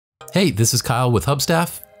Hey, this is Kyle with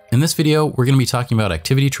Hubstaff. In this video, we're going to be talking about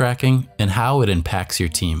activity tracking and how it impacts your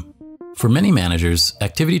team. For many managers,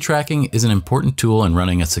 activity tracking is an important tool in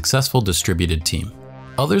running a successful distributed team.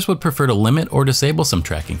 Others would prefer to limit or disable some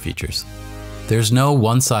tracking features. There's no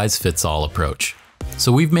one-size-fits-all approach,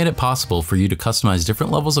 so we've made it possible for you to customize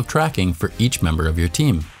different levels of tracking for each member of your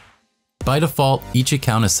team. By default, each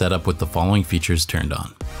account is set up with the following features turned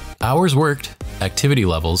on: hours worked, activity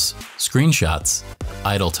levels, screenshots,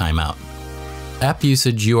 idle timeout. App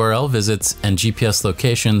usage, URL visits, and GPS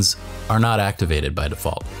locations are not activated by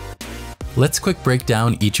default. Let's quick break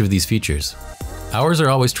down each of these features. Hours are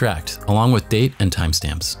always tracked, along with date and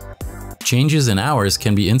timestamps. Changes in hours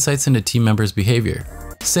can be insights into team members'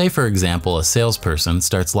 behavior. Say, for example, a salesperson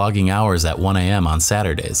starts logging hours at 1 a.m. on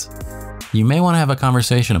Saturdays. You may want to have a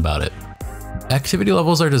conversation about it. Activity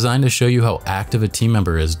levels are designed to show you how active a team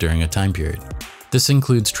member is during a time period. This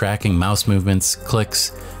includes tracking mouse movements,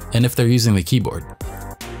 clicks, and if they're using the keyboard.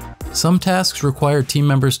 Some tasks require team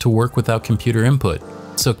members to work without computer input,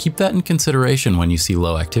 so keep that in consideration when you see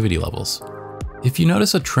low activity levels. If you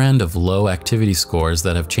notice a trend of low activity scores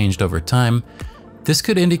that have changed over time, this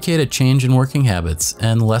could indicate a change in working habits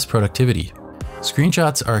and less productivity.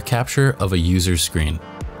 Screenshots are a capture of a user's screen.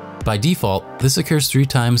 By default, this occurs 3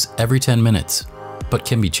 times every 10 minutes, but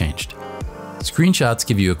can be changed. Screenshots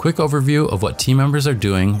give you a quick overview of what team members are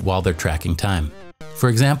doing while they're tracking time. For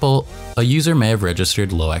example, a user may have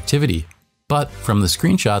registered low activity, but from the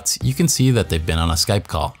screenshots, you can see that they've been on a Skype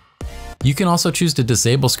call. You can also choose to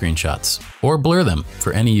disable screenshots or blur them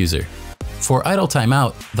for any user. For idle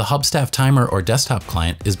timeout, the Hubstaff timer or desktop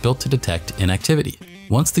client is built to detect inactivity.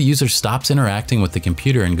 Once the user stops interacting with the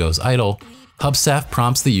computer and goes idle, Hubstaff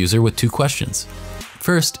prompts the user with 2 questions.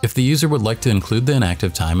 First, if the user would like to include the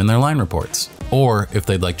inactive time in their line reports, or if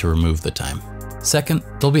they'd like to remove the time. Second,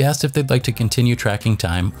 they'll be asked if they'd like to continue tracking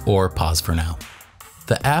time or pause for now.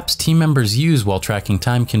 The apps team members use while tracking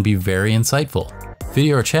time can be very insightful.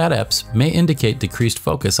 Video or chat apps may indicate decreased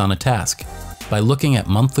focus on a task. By looking at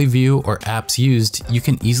monthly view or apps used, you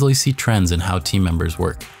can easily see trends in how team members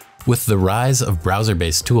work. With the rise of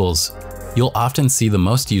browser-based tools, you'll often see the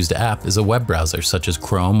most used app is a web browser such as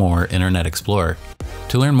Chrome or Internet Explorer.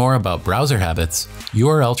 To learn more about browser habits,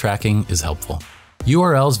 URL tracking is helpful.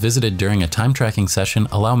 URLs visited during a time tracking session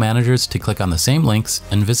allow managers to click on the same links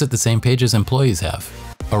and visit the same pages employees have.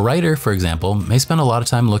 A writer, for example, may spend a lot of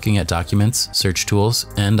time looking at documents, search tools,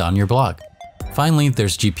 and on your blog. Finally,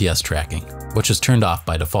 there's GPS tracking, which is turned off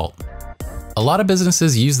by default. A lot of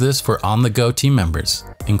businesses use this for on-the-go team members,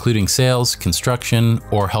 including sales, construction,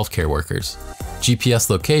 or healthcare workers. GPS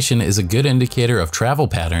location is a good indicator of travel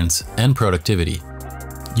patterns and productivity.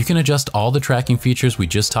 You can adjust all the tracking features we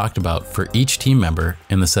just talked about for each team member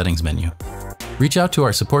in the settings menu. Reach out to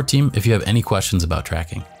our support team if you have any questions about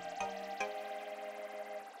tracking.